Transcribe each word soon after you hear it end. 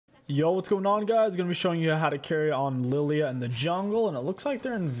Yo, what's going on, guys? Gonna be showing you how to carry on Lillia in the jungle, and it looks like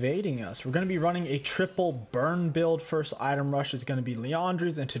they're invading us. We're gonna be running a triple burn build. First item rush is gonna be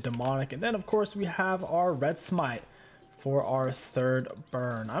Liandry's into demonic, and then of course we have our red smite for our third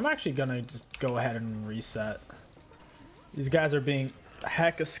burn. I'm actually gonna just go ahead and reset. These guys are being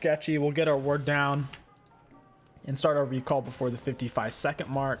hecka sketchy. We'll get our ward down and start our recall before the 55-second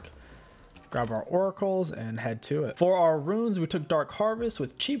mark. Grab our oracles and head to it. For our runes, we took Dark Harvest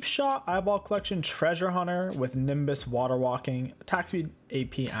with Cheap Shot, Eyeball Collection, Treasure Hunter with Nimbus, Water Walking, Attack Speed,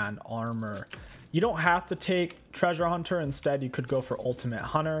 AP, and Armor. You don't have to take Treasure Hunter. Instead, you could go for Ultimate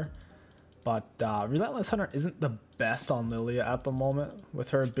Hunter. But Relentless Hunter isn't the best on Lillia at the moment. With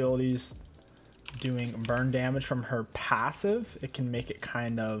her abilities doing burn damage from her passive, it can make it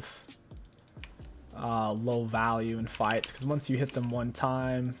kind of low value in fights, because once you hit them one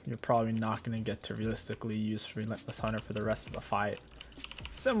time, you're probably not going to get to realistically use Relentless Hunter for the rest of the fight.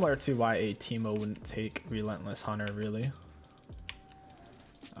 Similar to why a Teemo wouldn't take Relentless Hunter, really.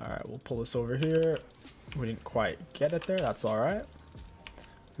 Alright, we'll pull this over here. We didn't quite get it there, that's alright.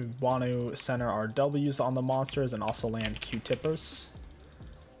 We want to center our W's on the monsters and also land Q-tippers.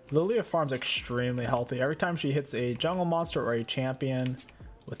 Lillia farms extremely healthy. Every time she hits a jungle monster or a champion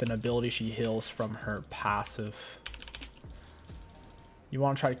with an ability, she heals from her passive. You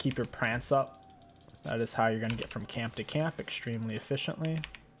want to try to keep your prance up. That is how you're going to get from camp to camp extremely efficiently.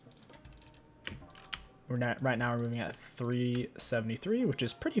 Right now we're moving at 373, which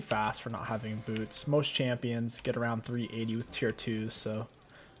is pretty fast for not having boots. Most champions get around 380 with tier 2s, so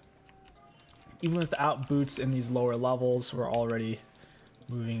even without boots in these lower levels, we're already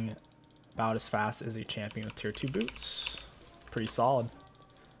moving about as fast as a champion with tier 2 boots. Pretty solid.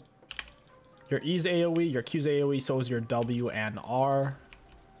 Your E's AoE, your Q's AoE, so is your W and R.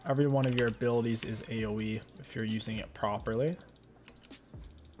 Every one of your abilities is AoE if you're using it properly.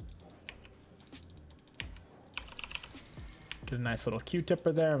 Get a nice little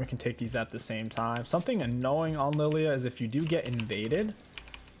Q-tipper there, and we can take these at the same time. Something annoying on Lillia is if you do get invaded,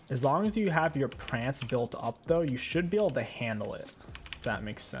 as long as you have your prance built up though, you should be able to handle it, if that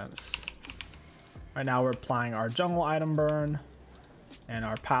makes sense. Right now we're applying our jungle item burn and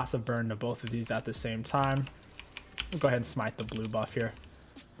our passive burn to both of these at the same time. We'll go ahead and smite the blue buff here.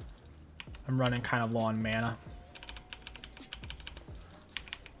 I'm running kind of low on mana.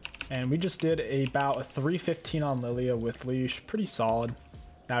 And we just did about a 315 on Lillia with leash, pretty solid.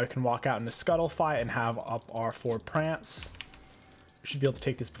 Now we can walk out into scuttle fight and have up our 4 prance. We should be able to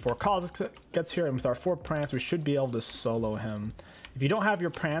take this before 𝐒𝐿 gets here, and with our 4 prance we should be able to solo him. If you don't have your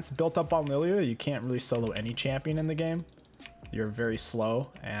prance built up on Lillia, you can't really solo any champion in the game. You're very slow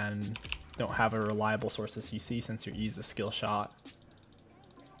and don't have a reliable source of CC since your E is a skill shot.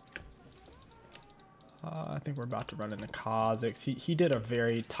 I think we're about to run into 𝐒𝐿. He did a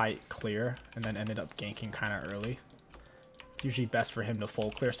very tight clear and then ended up ganking kind of early. It's usually best for him to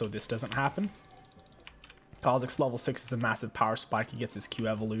full clear so this doesn't happen. 𝐒𝐿 level 6 is a massive power spike. He gets his Q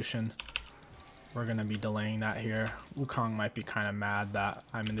evolution. We're going to be delaying that here. 𝐒𝐿𝐂 might be kind of mad that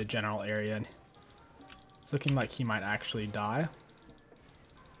I'm in the general area. And it's looking like he might actually die.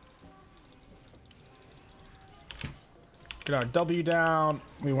 Get our W down.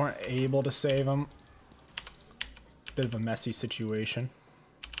 We weren't able to save him. Bit of a messy situation,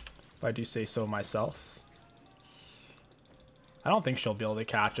 if I do say so myself. I don't think she'll be able to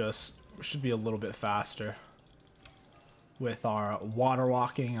catch us. We should be a little bit faster with our water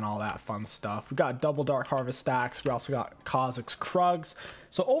walking and all that fun stuff. We got double Dark Harvest stacks. We also got 𝐒𝐿𝐂𝐋𝐿.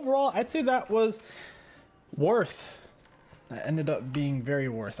 So overall, I'd say that was worth. That ended up being very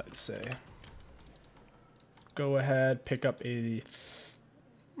worth, I'd say. Go ahead, pick up a...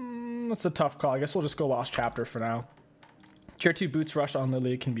 that's a tough call. I guess we'll just go Lost Chapter for now. Tier 2 boots rush on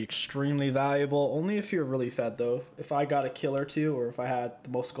Lillia can be extremely valuable, only if you're really fed though. If I got a kill or 2, or if I had the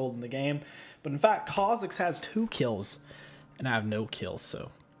most gold in the game. But in fact, 𝐒𝐿𝐂 has 2 kills, and I have no kills,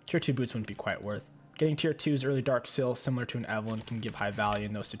 so tier 2 boots wouldn't be quite worth. Getting tier 2's early Dark Seal, similar to an Evelynn, can give high value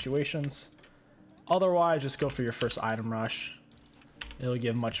in those situations. Otherwise, just go for your first item rush. It'll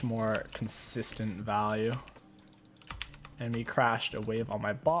give much more consistent value. Enemy crashed a wave on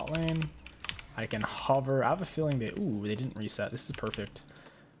my bot lane. I can hover. I have a feeling they didn't reset. This is perfect.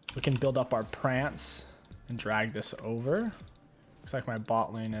 We can build up our prance and drag this over. Looks like my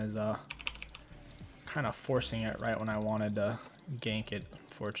bot lane is kind of forcing it right when I wanted to gank it,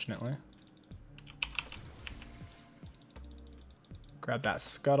 unfortunately. Grab that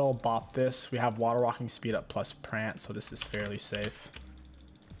scuttle, bop this. We have water walking speed up plus prance, so this is fairly safe.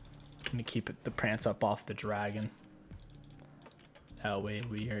 I'm gonna keep the prance up off the dragon. That way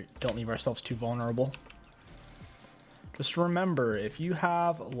we don't leave ourselves too vulnerable. Just remember, if you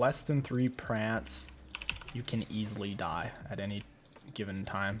have less than 3 Prance, you can easily die at any given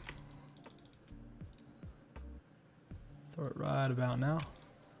time. Throw it right about now.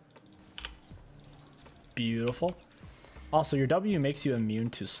 Beautiful. Also, your W makes you immune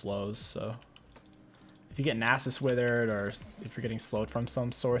to slows, so if you get Nasus withered or if you're getting slowed from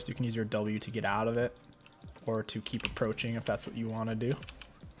some source, you can use your W to get out of it or to keep approaching if that's what you want to do.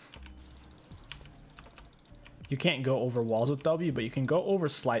 You can't go over walls with W, but you can go over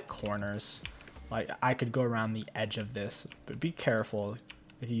slight corners. Like, I could go around the edge of this, but be careful.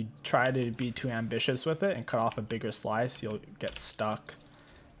 If you try to be too ambitious with it and cut off a bigger slice, you'll get stuck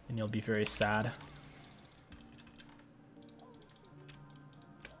and you'll be very sad.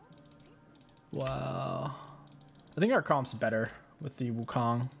 Wow. I think our comp's better with the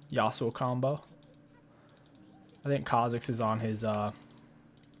Wukong Yasuo combo. I think 𝐒𝐿𝐂 is on his,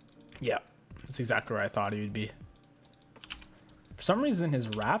 yeah, that's exactly where I thought he would be. For some reason, his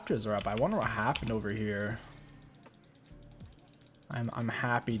Raptors are up. I wonder what happened over here. I'm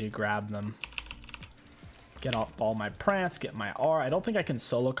happy to grab them. Get up all my Prance, get my R. I don't think I can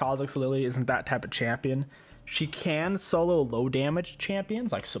solo 𝐒𝐿𝐂. Lillia isn't that type of champion. She can solo low damage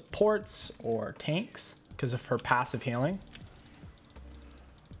champions like supports or tanks because of her passive healing.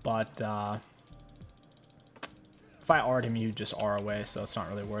 But if I R'd him, you just R away, so it's not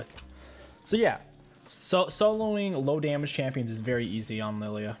really worth. So yeah, so soloing low damage champions is very easy on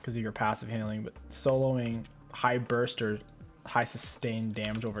Lillia because of your passive healing, but soloing high burst or high sustained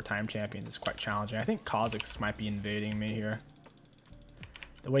damage over time champions is quite challenging. I think 𝐒𝐿𝐂 might be invading me here.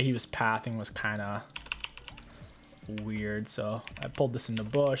 The way he was pathing was kind of weird, so I pulled this in the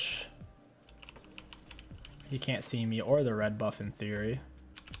bush. He can't see me or the red buff in theory.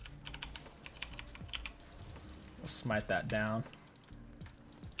 I'll smite that down.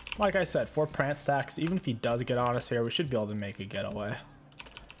 Like I said, 4 Prance stacks. Even if he does get on us here, we should be able to make a getaway.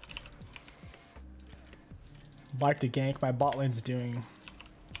 Like to gank. My bot lane's doing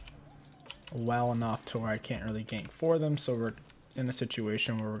well enough to where I can't really gank for them, so we're in a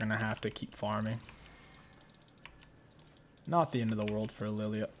situation where we're gonna have to keep farming. Not the end of the world for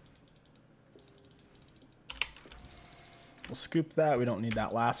Lillia. We'll scoop that. We don't need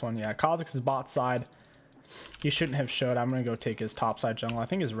that last one. Yeah, 𝐒𝐿𝐂's bot side. He shouldn't have showed. I'm going to go take his top side jungle. I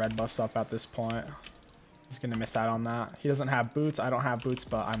think his red buff's up at this point. He's going to miss out on that. He doesn't have boots. I don't have boots,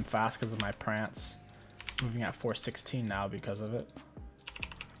 but I'm fast because of my Prance. Moving at 416 now because of it.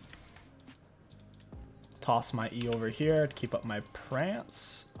 Toss my E over here to keep up my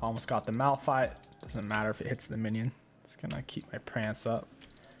Prance. Almost got the Malphite. Doesn't matter if it hits the minion. It's going to keep my Prance up.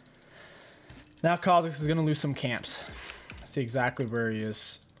 Now 𝐒𝐿𝐂 is going to lose some camps. See exactly where he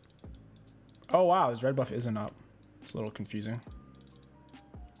is. Oh wow, his red buff isn't up. It's a little confusing.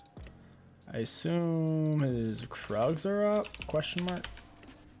 I assume his Krugs are up? Question mark.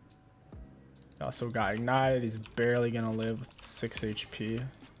 He also got ignited. He's barely gonna live with 6 HP.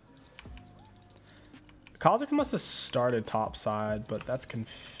 𝐒𝐿𝐂 must have started top side, but that's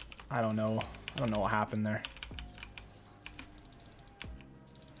I don't know. I don't know what happened there.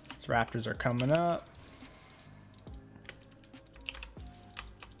 These Raptors are coming up.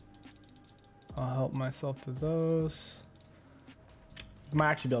 I'll help myself to those.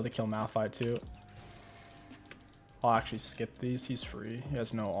 Might actually be able to kill Malphite too. I'll actually skip these. He's free. He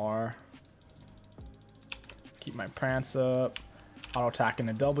has no R. Keep my Prance up. Auto attack in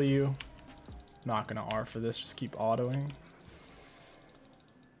a W. Not gonna R for this. Just keep autoing.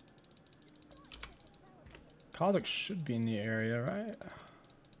 𝐒𝐿𝐂 should be in the area, right?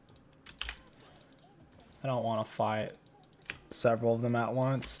 I don't want to fight several of them at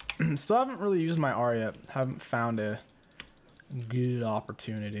once. Still haven't really used my R yet. Haven't found a good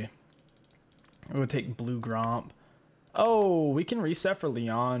opportunity. I'm gonna take blue Gromp. Oh, we can reset for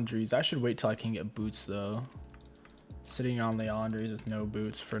Liandry's. I should wait till I can get boots though. Sitting on Liandry's with no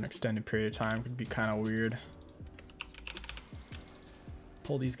boots for an extended period of time could be kind of weird.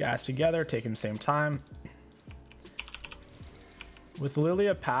 Pull these guys together, take them same time. With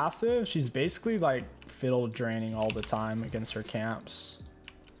Lillia passive, she's basically like fiddle draining all the time against her camps.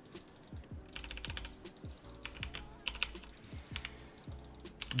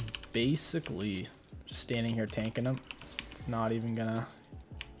 Basically just standing here tanking them. It's not even gonna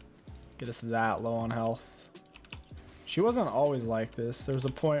get us that low on health. She wasn't always like this. There was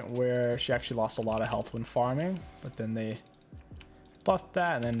a point where she actually lost a lot of health when farming, but then they buffed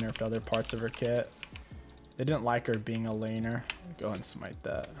that and then nerfed other parts of her kit. They didn't like her being a laner. Go ahead and smite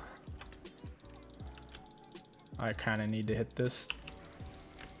that. I kind of need to hit this.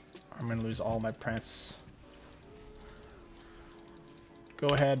 I'm going to lose all my Prance. go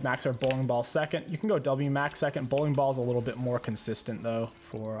ahead, max our bowling ball second. You can go W max second. Bowling ball is a little bit more consistent though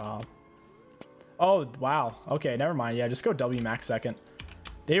for oh wow, okay, never mind. Yeah, just go W max second.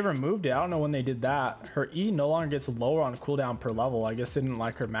 They removed it. I don't know when they did that. Her E no longer gets lower on cooldown per level. I guess they didn't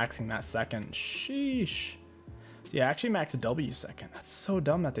like her maxing that second. Sheesh. So yeah, actually max W second. That's so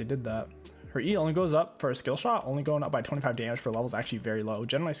dumb that they did that. Her E only goes up for a skill shot, only going up by 25 damage per level is actually very low.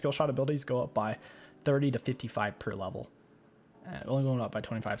 Generally, skill shot abilities go up by 30 to 55 per level. And only going up by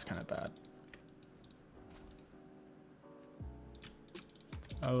 25 is kind of bad.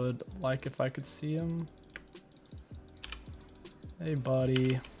 I would like if I could see him. Hey,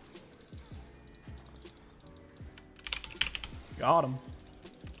 buddy. Got him.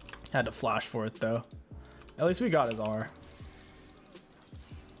 Had to flash for it, though. At least we got his R.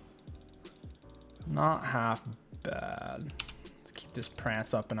 Not half bad. Let's keep this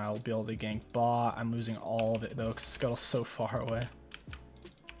prance up and I'll be able to gank bot. I'm losing all of it, though, because Scuttle's so far away.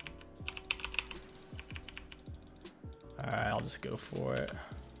 Alright, I'll just go for it.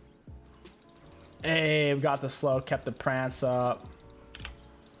 Hey, we got the slow, kept the prance up.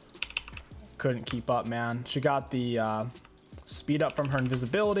 Couldn't keep up, man. She got the speed up from her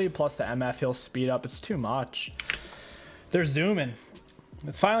invisibility, plus the MF heal speed up. It's too much. They're zooming.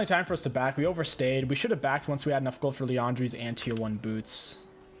 It's finally time for us to back. We overstayed. We should have backed once we had enough gold for Leandri's and tier 1 boots.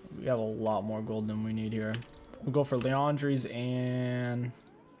 We have a lot more gold than we need here. We'll go for Leandri's and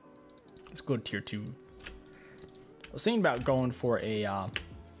let's go to tier 2. I was thinking about going for a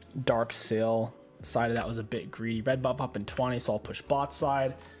dark sail. Decided that was a bit greedy. Red buff up in 20, so I'll push bot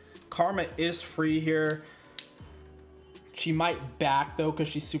side. Karma is free here. She might back though because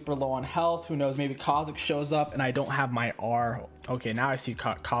she's super low on health. Who knows? Maybe 𝐒𝐿𝐂 shows up and I don't have my R. Okay, now I see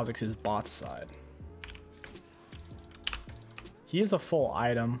𝐒𝐿𝐂's bot side. He is a full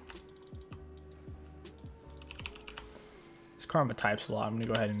item. This Karma types a lot. I'm gonna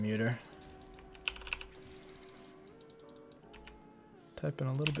go ahead and mute her. Typing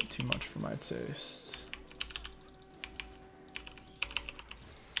a little bit too much for my taste.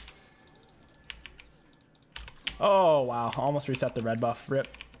 Oh, wow. Almost reset the red buff. Rip.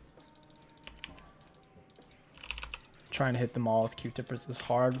 Trying to hit them all with Q-tippers is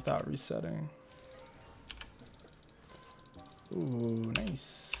hard without resetting. Ooh,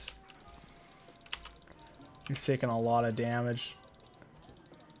 nice. He's taking a lot of damage.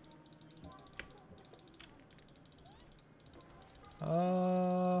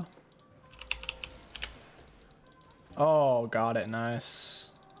 Oh, got it. Nice.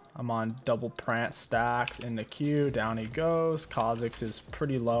 I'm on double prance stacks in the queue. Down he goes. 𝐒𝐿𝐂 is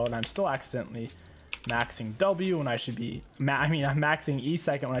pretty low, and I'm still accidentally maxing W when I should be. I'm maxing E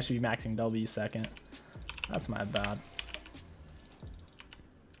second when I should be maxing W second. That's my bad.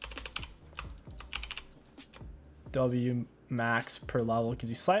 W max per level gives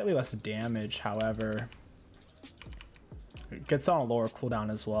you slightly less damage, however, it gets on a lower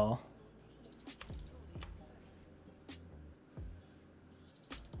cooldown as well.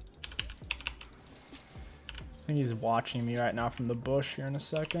 I think he's watching me right now from the bush here in a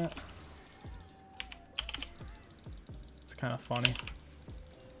second. It's kind of funny.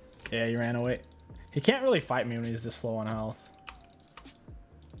 Yeah, he ran away. He can't really fight me when he's this low on health.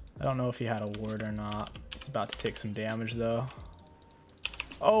 I don't know if he had a ward or not. He's about to take some damage though.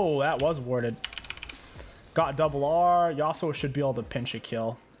 Oh, that was warded. Got double R. Yasuo should be able to pinch a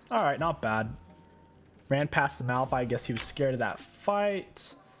kill. All right, not bad. Ran past the Malphite. I guess he was scared of that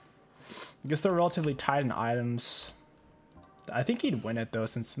fight. I guess they're relatively tight in items. I think he'd win it though,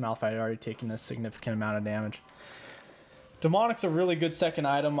 since Malphite had already taken a significant amount of damage. Demonic's a really good second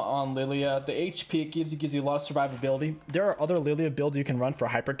item on Lillia. The HP it gives you a lot of survivability. There are other Lillia builds you can run for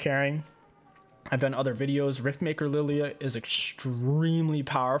hyper carrying. I've done other videos. Riftmaker Lillia is extremely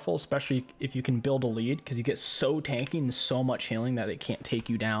powerful, especially if you can build a lead, because you get so tanky and so much healing that it can't take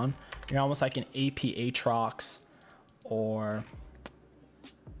you down. You're almost like an AP Aatrox, or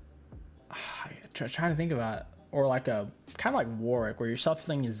trying to think about it, or like a kind of like Warwick, where your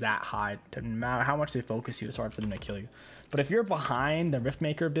self-healing is that high. No matter how much they focus you, it's hard for them to kill you. But if you're behind the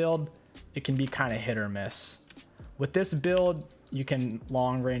Riftmaker build, it can be kind of hit or miss. With this build, you can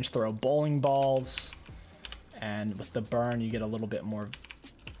long range throw bowling balls, and with the burn, you get a little bit more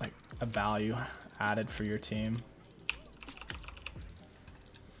like a value added for your team.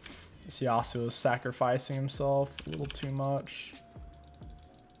 You see also sacrificing himself a little too much.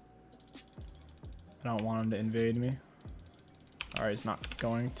 I don't want him to invade me. All right, he's not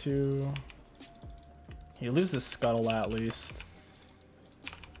going to. He loses Scuttle at least.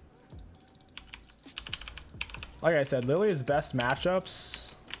 Like I said, Lillia's best matchups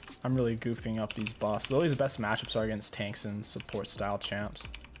I'm really goofing up these boss. Lillia's best matchups are against tanks and support style champs.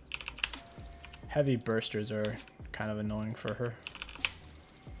 Heavy bursters are kind of annoying for her.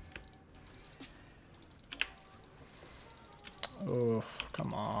 Oh,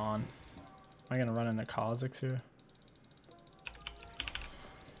 come on. Am I gonna run into 𝐒𝐿𝐂𝐋𝐒 here?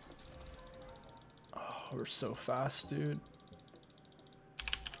 Oh, we're so fast, dude.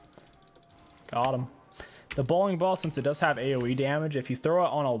 Got him. The bowling ball, since it does have AoE damage, if you throw it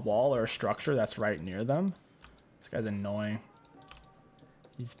on a wall or a structure that's right near them, this guy's annoying.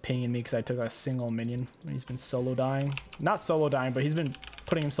 He's pinging me because I took a single minion when he's been solo dying. Not solo dying, but he's been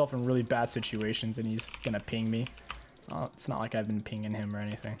putting himself in really bad situations and he's gonna ping me. It's not like I've been pinging him or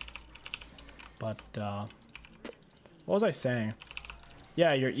anything. But, what was I saying?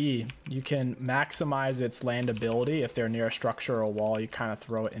 Yeah, your E. You can maximize its landability. If they're near a structure or a wall, you kind of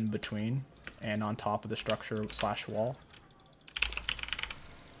throw it in between and on top of the structure / wall.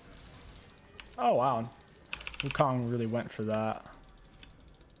 Oh, wow. 𝐒𝐿𝐂 really went for that.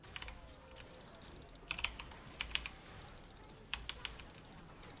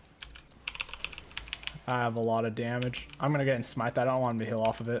 I have a lot of damage. I'm gonna get and smite that. I don't want him to heal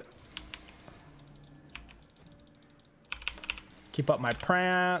off of it. Keep up my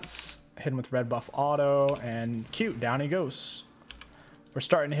prance. Hit him with red buff auto. And cute. Down he goes. We're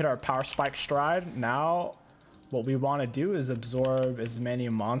starting to hit our power spike stride. Now, what we want to do is absorb as many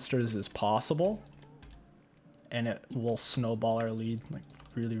monsters as possible. And it will snowball our lead like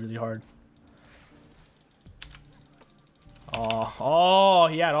really, really hard. Oh,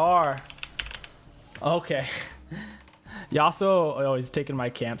 he had R. Okay. Yasuo, oh, he's taking my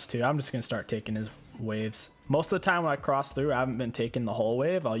camps too. I'm just going to start taking his waves. Most of the time when I cross through, I haven't been taking the whole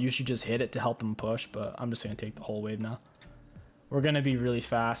wave. I'll usually just hit it to help him push, but I'm just going to take the whole wave now. We're going to be really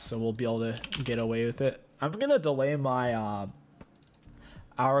fast, so we'll be able to get away with it. I'm going to delay my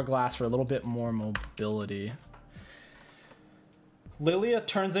hourglass for a little bit more mobility. Lillia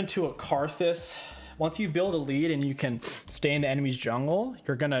turns into a 𝐒𝐿𝐿𝐿. Once you build a lead and you can stay in the enemy's jungle,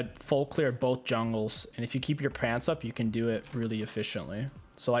 you're going to full clear both jungles. And if you keep your prance up, you can do it really efficiently.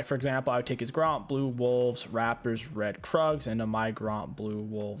 So like, for example, I would take his Gromp, blue wolves, raptors, red krugs, into my Gromp, blue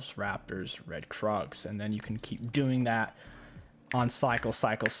wolves, raptors, red krugs. And then you can keep doing that on cycle.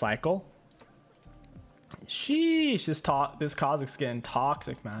 Sheesh, this 𝐒𝐿𝐂𝐋𝐒's getting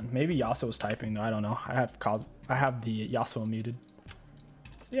toxic, man. Maybe Yasuo's typing though, I don't know. I have the Yasuo muted.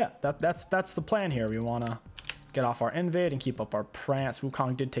 Yeah, that's the plan here. We want to get off our invade and keep up our prance.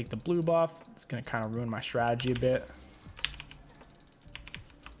 𝐒𝐿𝐂 did take the blue buff. It's going to kind of ruin my strategy a bit.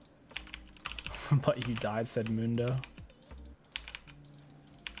 But you died, said Mundo.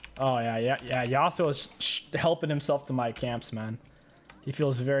 Oh, yeah. Yasuo is helping himself to my camps, man. He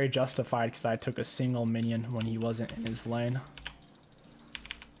feels very justified because I took a single minion when he wasn't in his lane.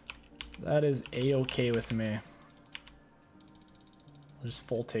 That is A-okay with me. I'll just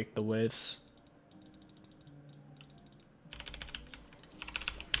full take the waves.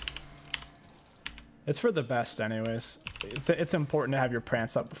 It's for the best anyways. It's important to have your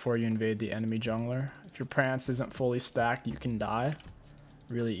prance up before you invade the enemy jungler. If your prance isn't fully stacked, you can die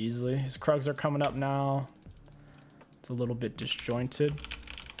really easily. His krugs are coming up now. It's a little bit disjointed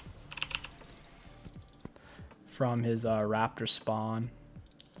from his raptor spawn.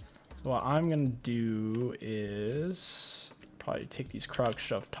 So what I'm gonna do is probably take these krugs,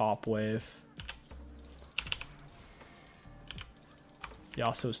 shove top wave.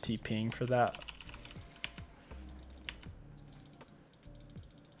 Yasuo's TPing for that.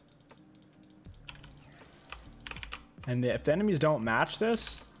 And if the enemies don't match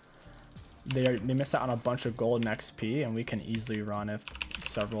this, they miss out on a bunch of gold and XP, and we can easily run if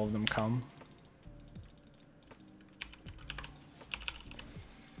several of them come.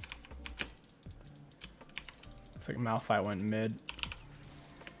 Looks like Malphite went mid.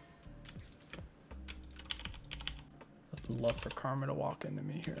 I'd love for Karma to walk into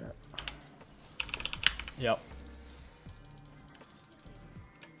me here. Yep.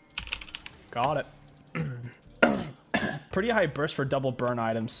 Got it. Pretty high burst for double burn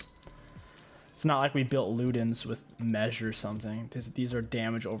items. It's not like we built Ludens with measure or something. These are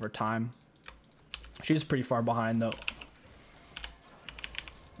damage over time. She's pretty far behind though.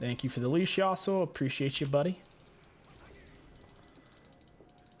 Thank you for the leash, Yasuo. Appreciate you, buddy.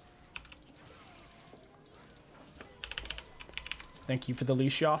 Thank you for the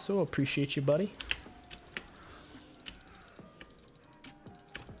leash, Yasuo. Appreciate you, buddy.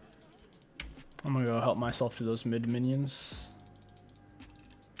 I'm gonna go help myself to those mid minions.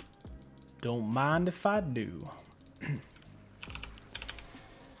 Don't mind if I do.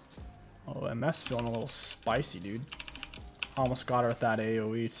 Oh, MS feeling a little spicy, dude. Almost got her with that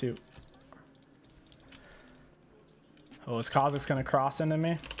AoE too. Oh, is 𝐒𝐿𝐂𝐋 gonna cross into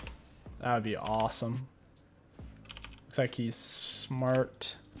me? That would be awesome. Looks like he's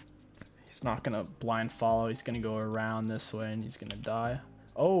smart. He's not gonna blind follow. He's gonna go around this way and he's gonna die.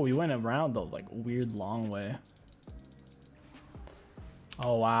 Oh, he went around the like weird long way.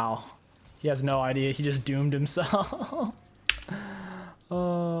 Oh wow. He has no idea. He just doomed himself.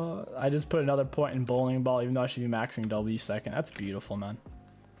 I just put another point in bowling ball even though I should be maxing W second. That's beautiful, man.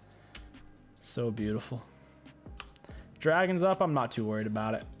 So beautiful. Dragon's up. I'm not too worried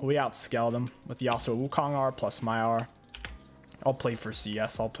about it. We outscaled them with Yasuo Wukong R plus my R. I'll play for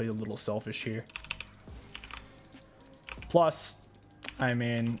CS. I'll play a little selfish here. Plus, I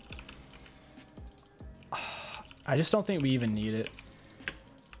mean, I just don't think we even need it.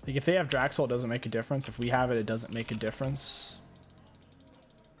 Like, if they have Draxel, it doesn't make a difference. If we have it, it doesn't make a difference.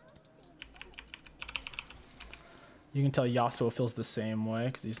 You can tell Yasuo feels the same way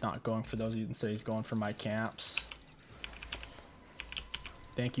because he's not going for those. You can say he's going for my camps.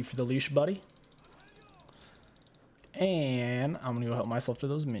 Thank you for the leash, buddy. And I'm going to go help myself to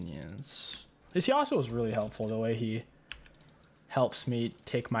those minions. This Yasuo is really helpful, the way he helps me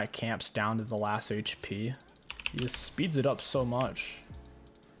take my camps down to the last HP. He just speeds it up so much.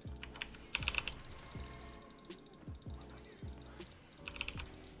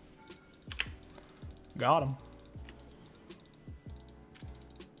 Got him.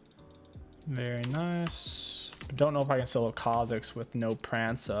 Very nice. Don't know if I can solo 𝐒𝐿𝐂𝐋 with no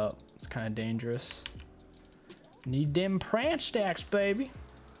prance up. It's kind of dangerous. Need them prance stacks, baby.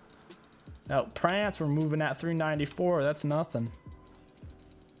 Oh, prance, we're moving at 394. That's nothing.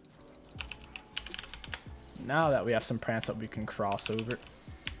 Now that we have some prance up, we can cross over.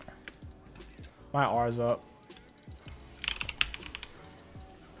 My R's up.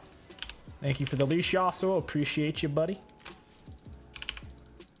 Thank you for the leash, Yasuo. Appreciate you, buddy.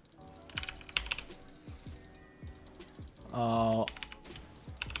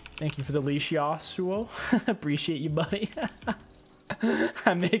 Thank you for the leash, Yasuo. Appreciate you, buddy.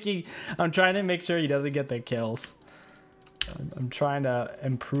 I'm trying to make sure he doesn't get the kills. I'm trying to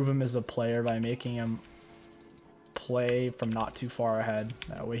improve him as a player by making him play from not too far ahead.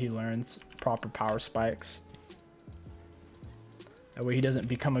 That way he learns proper power spikes. That way he doesn't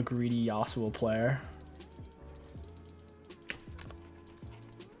become a greedy Yasuo player.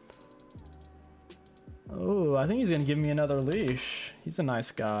 Oh, I think he's gonna give me another leash. He's a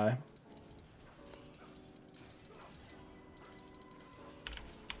nice guy.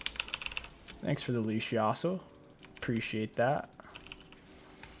 Thanks for the leash, Yasuo. Appreciate that.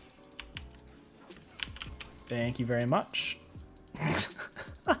 Thank you very much.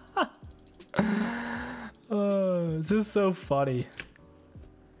 Oh, it's just so funny.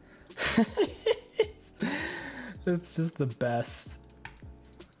 It's just the best.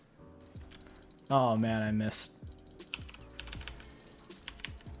 Oh man, I missed.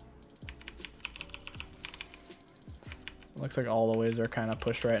 Looks like all the waves are kind of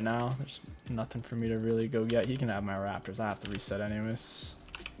pushed right now. There's nothing for me to really go get. He can have my raptors. I have to reset anyways.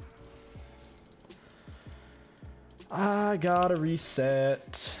 I gotta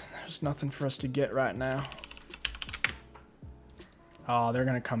reset. There's nothing for us to get right now. Oh, they're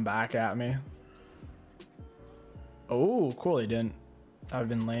gonna come back at me. Oh, cool, they didn't. That would've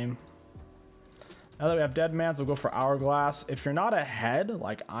been lame. Now that we have Deadmans, we'll go for Hourglass. If you're not ahead,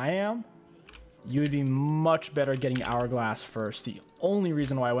 like I am, you would be much better getting Hourglass first. The only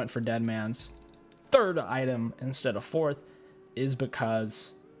reason why I went for Deadman's third item instead of fourth is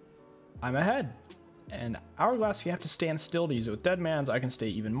because I'm ahead. And Hourglass, you have to stand still to use it. With Deadman's, I can stay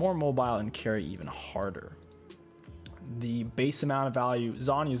even more mobile and carry even harder. The base amount of value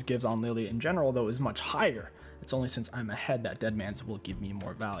Zhonya's gives on Lillia in general, though, is much higher. It's only since I'm ahead that Deadman's will give me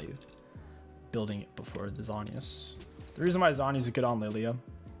more value. Building it before the Zhonya's. The reason why Zhonya's is good on Lillia,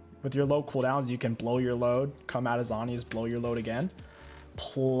 with your low cooldowns, you can blow your load, come out of Zhonya's, blow your load again.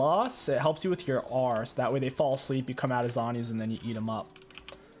 Plus, it helps you with your R, so that way they fall asleep, you come out of Zhonya's, and then you eat them up.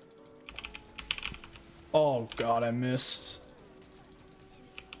 Oh god, I missed.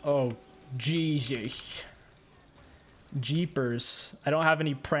 Oh, Jesus. Jeepers. I don't have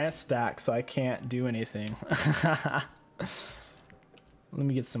any prance stacks, so I can't do anything. Let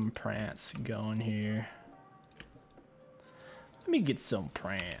me get some prance going here. Let me get some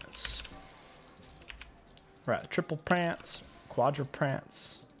prance. Right, triple prance, quadra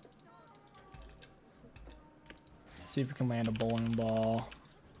prance. See if we can land a bowling ball.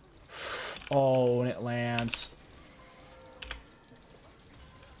 Oh, and it lands.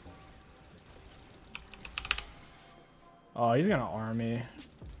 Oh, he's gonna arm me.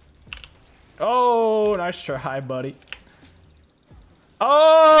 Oh, nice try, buddy.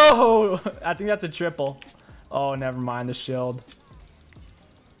 Oh, I think that's a triple. Oh, never mind the shield.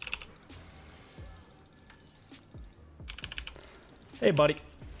 Hey, buddy.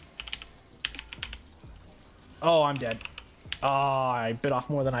 Oh, I'm dead. Oh, I bit off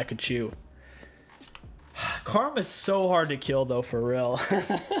more than I could chew. Karma's so hard to kill, though, for real.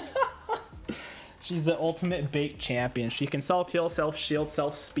 She's the ultimate bait champion. She can self-heal, self-shield,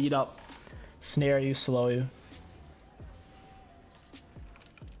 self-speed up, snare you, slow you.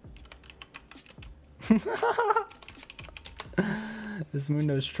 This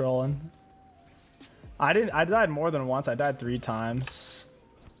Mundo's trolling. I died more than once. I died 3 times.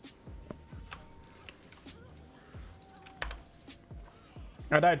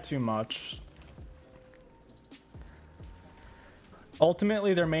 I died too much.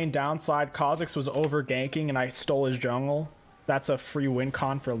 Ultimately, their main downside, 𝐒𝐿𝐂𝐋 was over ganking and I stole his jungle. That's a free win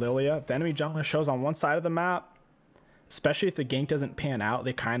con for Lillia. If the enemy jungler shows on one side of the map, especially if the gank doesn't pan out,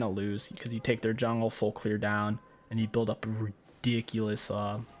 they kind of lose because you take their jungle full clear down and you build up a ridiculous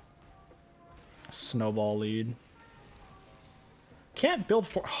snowball lead. Can't build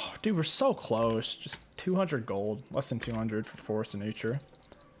for... Oh, dude, we're so close. Just 200 gold. Less than 200 for Force of Nature.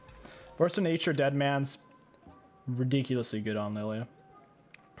 Force of Nature, Dead Man's ridiculously good on Lillia.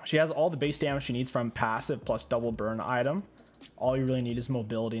 She has all the base damage she needs from passive plus double burn item. All you really need is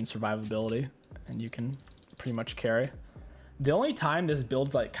mobility and survivability, and you can pretty much carry. The only time this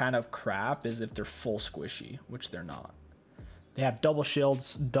build's like kind of crap is if they're full squishy, which they're not. They have double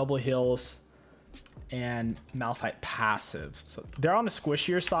shields, double heals, and Malphite passive. So they're on the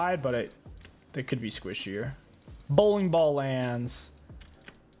squishier side, but they could be squishier. Bowling ball lands,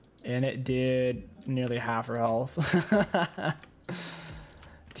 and it did nearly half her health.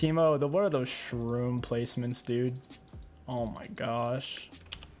 Teemo, what are those shroom placements, dude? Oh my gosh.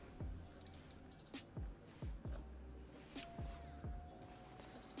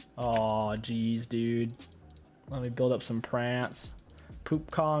 Oh, geez, dude. Let me build up some prance.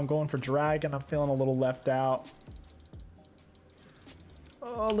 Poop Kong going for dragon. I'm feeling a little left out.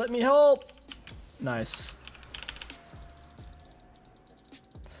 Oh, let me help. Nice.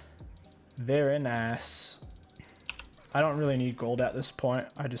 Very nice. I don't really need gold at this point.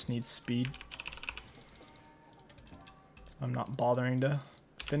 I just need speed. I'm not bothering to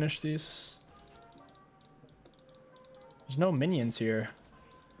finish these. There's no minions here.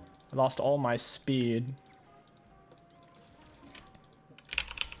 I lost all my speed.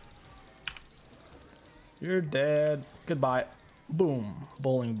 You're dead. Goodbye. Boom.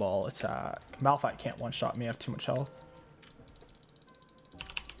 Bowling ball attack. Malphite can't one-shot me. I have too much health.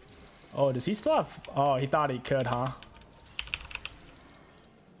 Oh, does he still have... Oh, he thought he could, huh?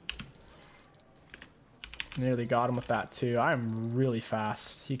 Nearly got him with that, too. I'm really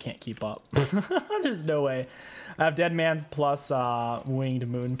fast. He can't keep up. There's no way. I have Dead Man's plus Winged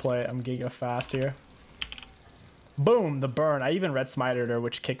Moon play. I'm giga fast here. Boom, the burn. I even Red Smited her,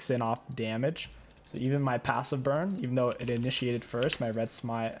 which kicks in off damage. So even my passive burn, even though it initiated first, my Red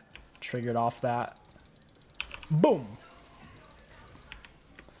Smite triggered off that. Boom.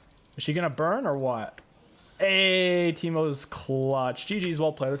 Is she gonna burn or what? Hey, Teemo's clutch. GG's,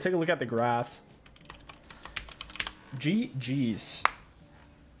 well played. Let's take a look at the graphs. GG's.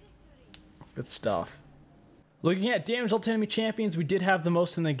 Good stuff. Looking at damage ultimate enemy champions, we did have the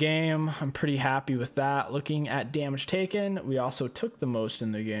most in the game. I'm pretty happy with that. Looking at damage taken, we also took the most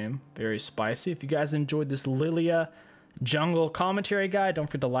in the game. Very spicy. If you guys enjoyed this Lillia jungle commentary guide, don't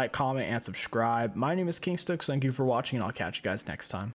forget to like, comment, and subscribe. My name is 𝐒𝐿𝐂𝐋𝐒. Thank you for watching, and I'll catch you guys next time.